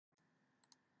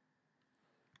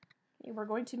Okay, we're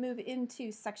going to move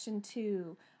into section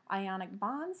 2, ionic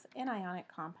bonds and ionic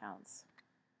compounds.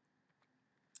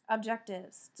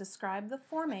 Objectives: describe the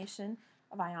formation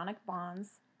of ionic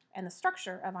bonds and the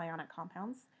structure of ionic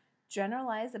compounds.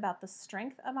 Generalize about the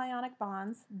strength of ionic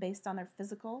bonds based on their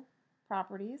physical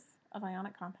properties of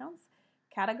ionic compounds.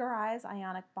 Categorize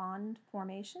ionic bond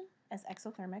formation as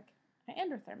exothermic and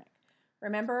endothermic.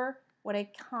 Remember what a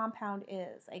compound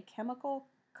is: a chemical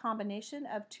combination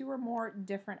of two or more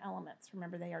different elements.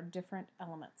 Remember, they are different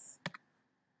elements.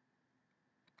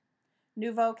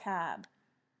 New vocab: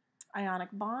 ionic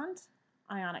bond,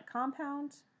 ionic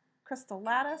compound, crystal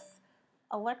lattice,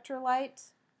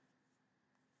 electrolyte,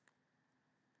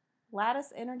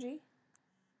 lattice energy,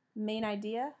 main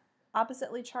idea: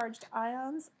 oppositely charged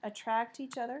ions attract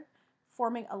each other,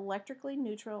 forming electrically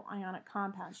neutral ionic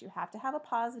compounds. You have to have a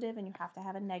positive and you have to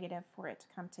have a negative for it to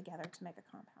come together to make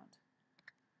a compound.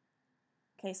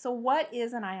 Okay, so what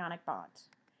is an ionic bond?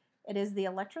 It is the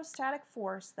electrostatic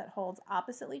force that holds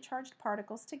oppositely charged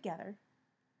particles together.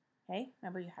 Okay,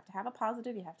 remember, you have to have a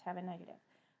positive, you have to have a negative.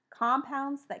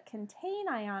 Compounds that contain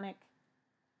ionic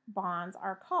bonds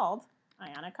are called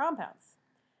ionic compounds.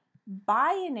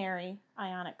 Binary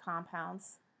ionic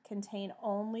compounds contain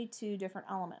only two different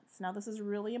elements. Now, this is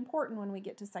really important when we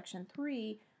get to section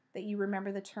 3 that you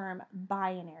remember the term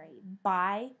binary.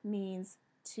 Bi means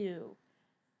two.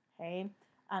 Okay,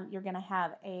 you're going to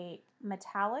have a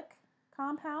metallic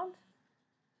compound,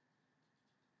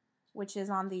 which is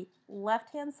on the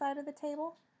left-hand side of the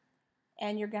table,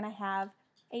 and you're going to have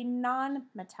a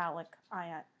non-metallic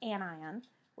anion,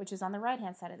 which is on the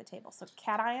right-hand side of the table. So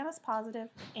cation is positive,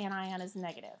 anion is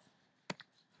negative.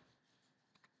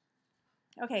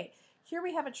 Okay, here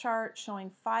we have a chart showing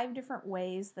 5 different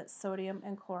ways that sodium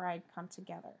and chloride come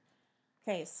together.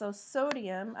 Okay, so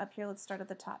sodium, up here, let's start at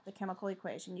the top, the chemical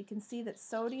equation. You can see that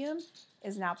sodium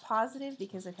is now positive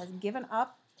because it has given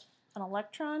up an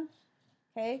electron.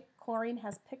 Okay, chlorine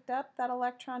has picked up that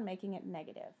electron, making it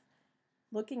negative.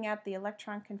 Looking at the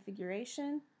electron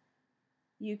configuration,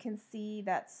 you can see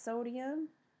that sodium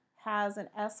has an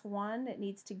S1 it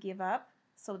needs to give up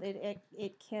so that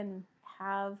it can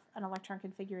have an electron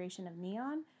configuration of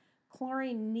neon.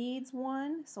 Chlorine needs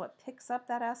one, so it picks up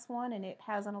that S1 and it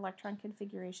has an electron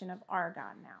configuration of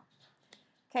argon now.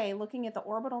 Okay, looking at the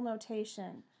orbital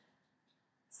notation,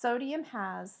 sodium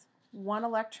has one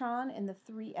electron in the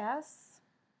 3s.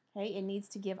 Okay, it needs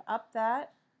to give up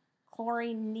that.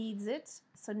 Chlorine needs it,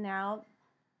 so now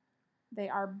they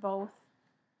are both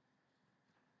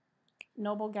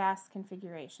noble gas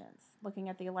configurations. Looking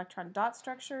at the electron dot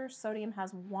structure, sodium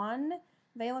has one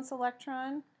valence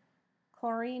electron.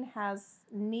 Chlorine has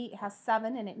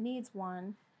 7 and it needs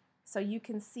one. So you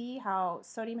can see how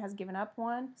sodium has given up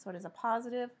one, so it is a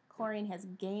positive. Chlorine has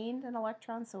gained an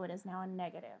electron, so it is now a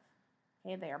negative.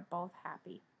 Okay, they are both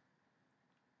happy.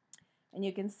 And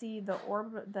you can see the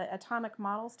atomic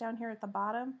models down here at the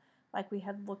bottom, like we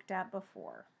had looked at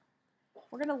before.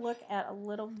 We're going to look at a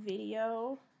little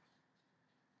video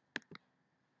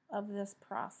of this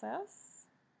process.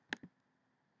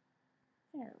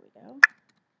 There we go.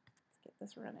 Get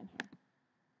this running here.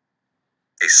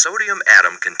 A sodium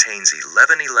atom contains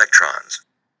 11 electrons,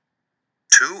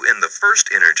 2 in the first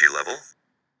energy level,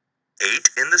 8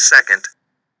 in the second,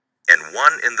 and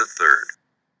 1 in the third.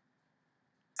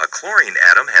 A chlorine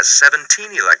atom has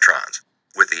 17 electrons,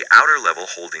 with the outer level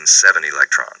holding 7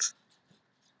 electrons.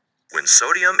 When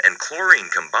sodium and chlorine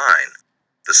combine,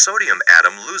 the sodium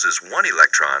atom loses 1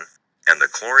 electron and the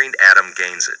chlorine atom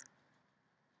gains it.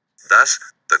 Thus,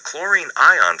 the chlorine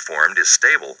ion formed is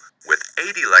stable with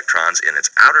 8 electrons in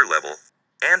its outer level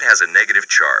and has a negative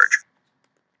charge.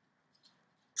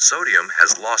 Sodium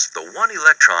has lost the 1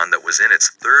 electron that was in its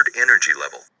third energy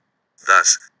level.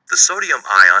 Thus, the sodium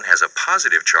ion has a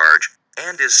positive charge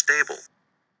and is stable.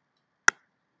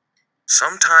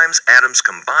 Sometimes atoms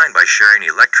combine by sharing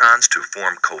electrons to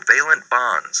form covalent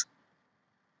bonds.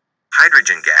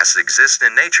 Hydrogen gas exists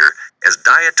in nature as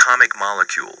diatomic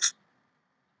molecules.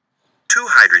 2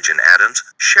 hydrogen atoms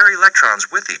share electrons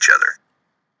with each other.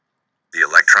 The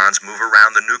electrons move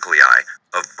around the nuclei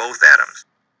of both atoms.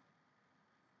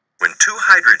 When 2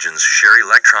 hydrogens share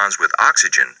electrons with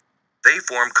oxygen, they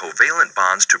form covalent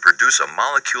bonds to produce a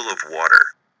molecule of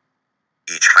water.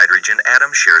 Each hydrogen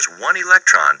atom shares 1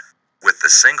 electron with the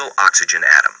single oxygen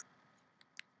atom.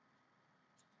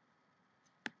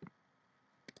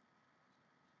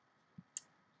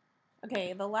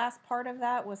 Okay, the last part of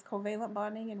that was covalent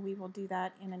bonding, and we will do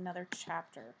that in another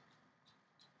chapter.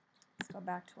 Let's go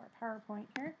back to our PowerPoint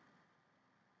here.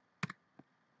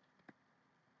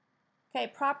 Okay,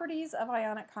 properties of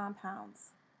ionic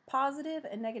compounds. positive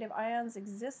and negative ions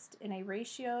exist in a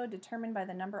ratio determined by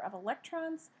the number of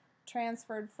electrons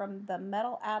transferred from the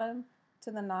metal atom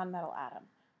to the nonmetal atom.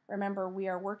 Remember, we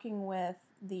are working with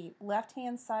the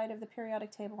left-hand side of the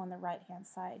periodic table and the right-hand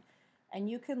side. And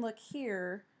you can look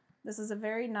here. This is a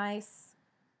very nice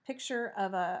picture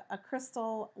of a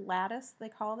crystal lattice, they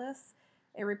call this.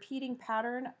 A repeating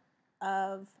pattern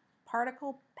of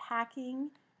particle packing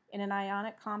in an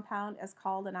ionic compound is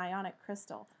called an ionic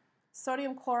crystal.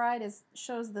 Sodium chloride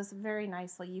shows this very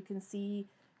nicely. You can see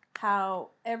how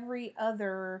every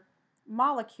other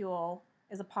molecule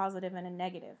is a positive and a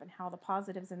negative, and how the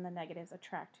positives and the negatives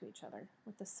attract to each other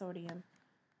with the sodium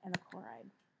and the chloride.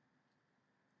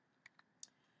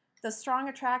 The strong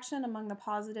attraction among the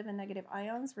positive and negative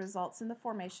ions results in the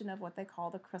formation of what they call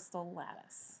the crystal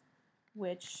lattice,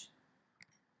 which,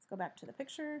 let's go back to the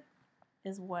picture,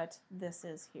 is what this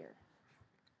is here.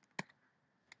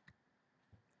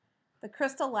 The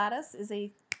crystal lattice is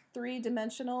a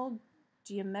three-dimensional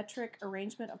geometric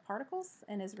arrangement of particles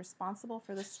and is responsible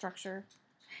for the structure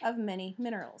of many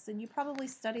minerals. And you probably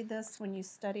studied this when you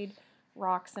studied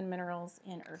rocks and minerals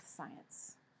in earth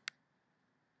science.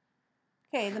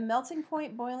 Okay, the melting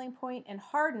point, boiling point, and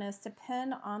hardness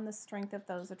depend on the strength of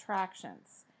those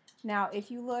attractions. Now, if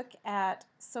you look at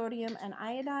sodium and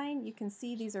iodine, you can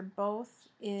see these are both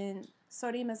in,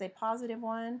 sodium is a positive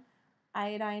one,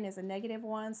 iodine is a negative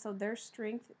one, so their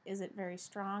strength isn't very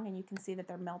strong, and you can see that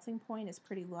their melting point is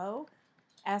pretty low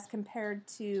as compared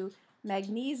to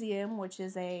magnesium, which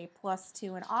is a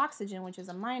 +2, and oxygen, which is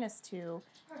a -2.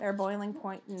 Their boiling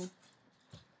point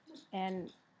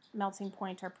and melting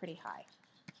point are pretty high.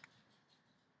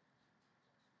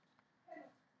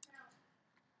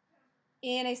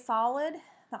 In a solid,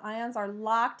 the ions are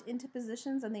locked into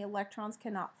positions and the electrons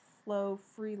cannot flow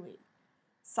freely.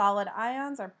 Solid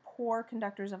ions are poor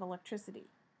conductors of electricity.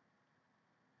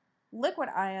 Liquid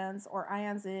ions, or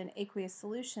ions in aqueous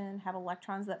solution, have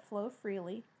electrons that flow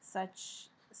freely,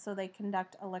 so they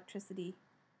conduct electricity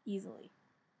easily.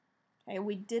 Okay,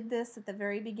 we did this at the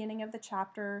very beginning of the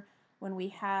chapter when we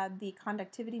had the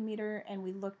conductivity meter and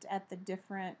we looked at the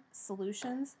different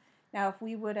solutions. Now, if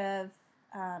we would have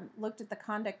looked at the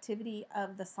conductivity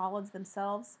of the solids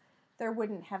themselves, there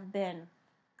wouldn't have been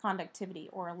conductivity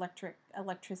or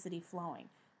electricity flowing.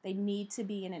 They need to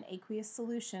be in an aqueous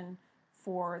solution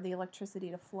for the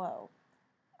electricity to flow.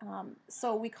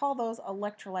 So we call those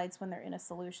electrolytes when they're in a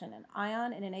solution. An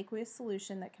ion in an aqueous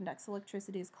solution that conducts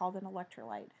electricity is called an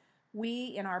electrolyte.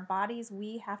 In our bodies,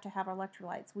 we have to have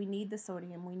electrolytes. We need the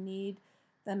sodium, we need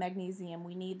the magnesium,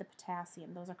 we need the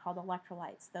potassium. Those are called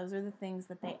electrolytes. Those are the things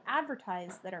that they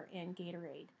advertise that are in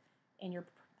Gatorade and your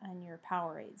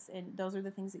Powerades. And those are the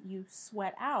things that you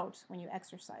sweat out when you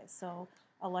exercise. So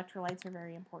electrolytes are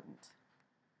very important.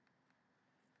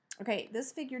 Okay,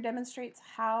 this figure demonstrates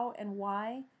how and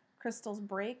why crystals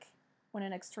break when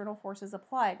an external force is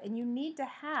applied. And you need to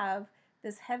have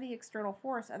this heavy external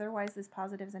force, otherwise these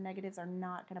positives and negatives are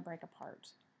not going to break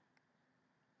apart.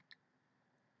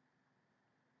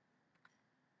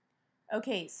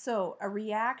 Okay, so a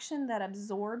reaction that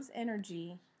absorbs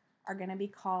energy are going to be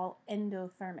called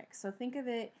endothermic. So think of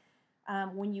it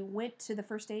when you went to the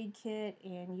first aid kit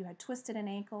and you had twisted an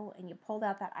ankle and you pulled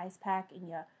out that ice pack and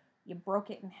you broke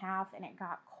it in half and it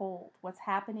got cold. What's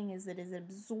happening is it is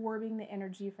absorbing the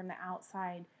energy from the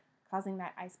outside, causing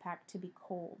that ice pack to be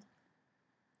cold.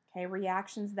 Okay,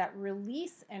 reactions that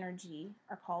release energy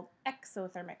are called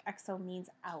exothermic. Exo means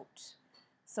out.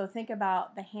 So think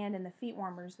about the hand and the feet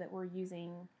warmers that we're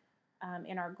using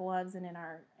in our gloves and in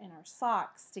our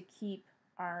socks to keep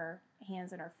our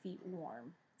hands and our feet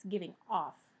warm. It's giving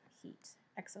off heat,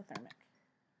 exothermic.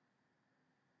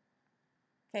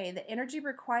 Okay, the energy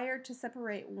required to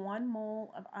separate 1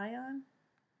 mole of ion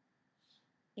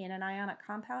in an ionic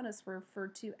compound is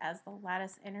referred to as the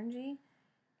lattice energy.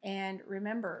 And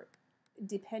remember,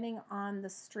 depending on the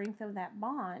strength of that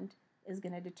bond is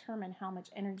going to determine how much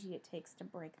energy it takes to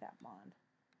break that bond.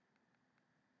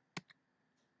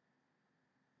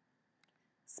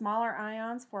 Smaller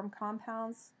ions form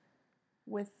compounds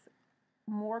with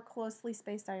more closely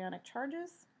spaced ionic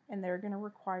charges, and they're going to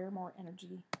require more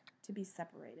energy to be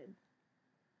separated.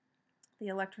 The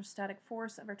electrostatic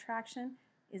force of attraction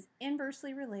is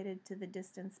inversely related to the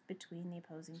distance between the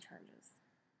opposing charges.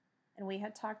 And we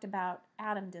had talked about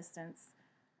atom distance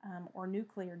or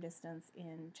nuclear distance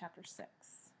in chapter 6.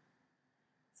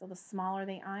 So the smaller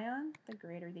the ion, the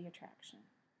greater the attraction.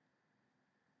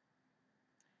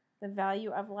 The value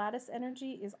of lattice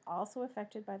energy is also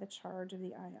affected by the charge of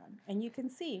the ion. And you can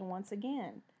see, once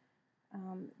again,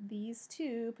 these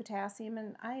two, potassium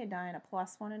and iodine, a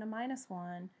 +1 and a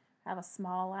 -1, have a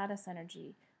small lattice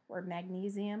energy. where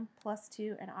magnesium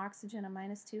 +2 and oxygen a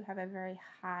 -2 have a very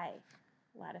high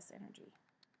lattice energy.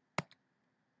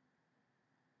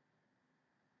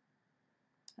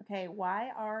 Okay,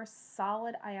 why are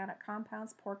solid ionic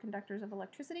compounds poor conductors of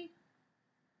electricity?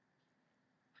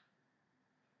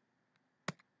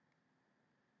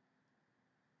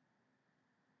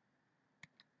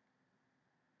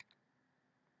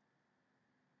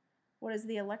 What is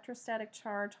the electrostatic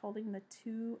charge holding the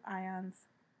two ions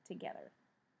together?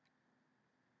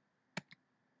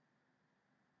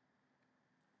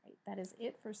 Right, that is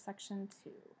it for section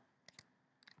 2.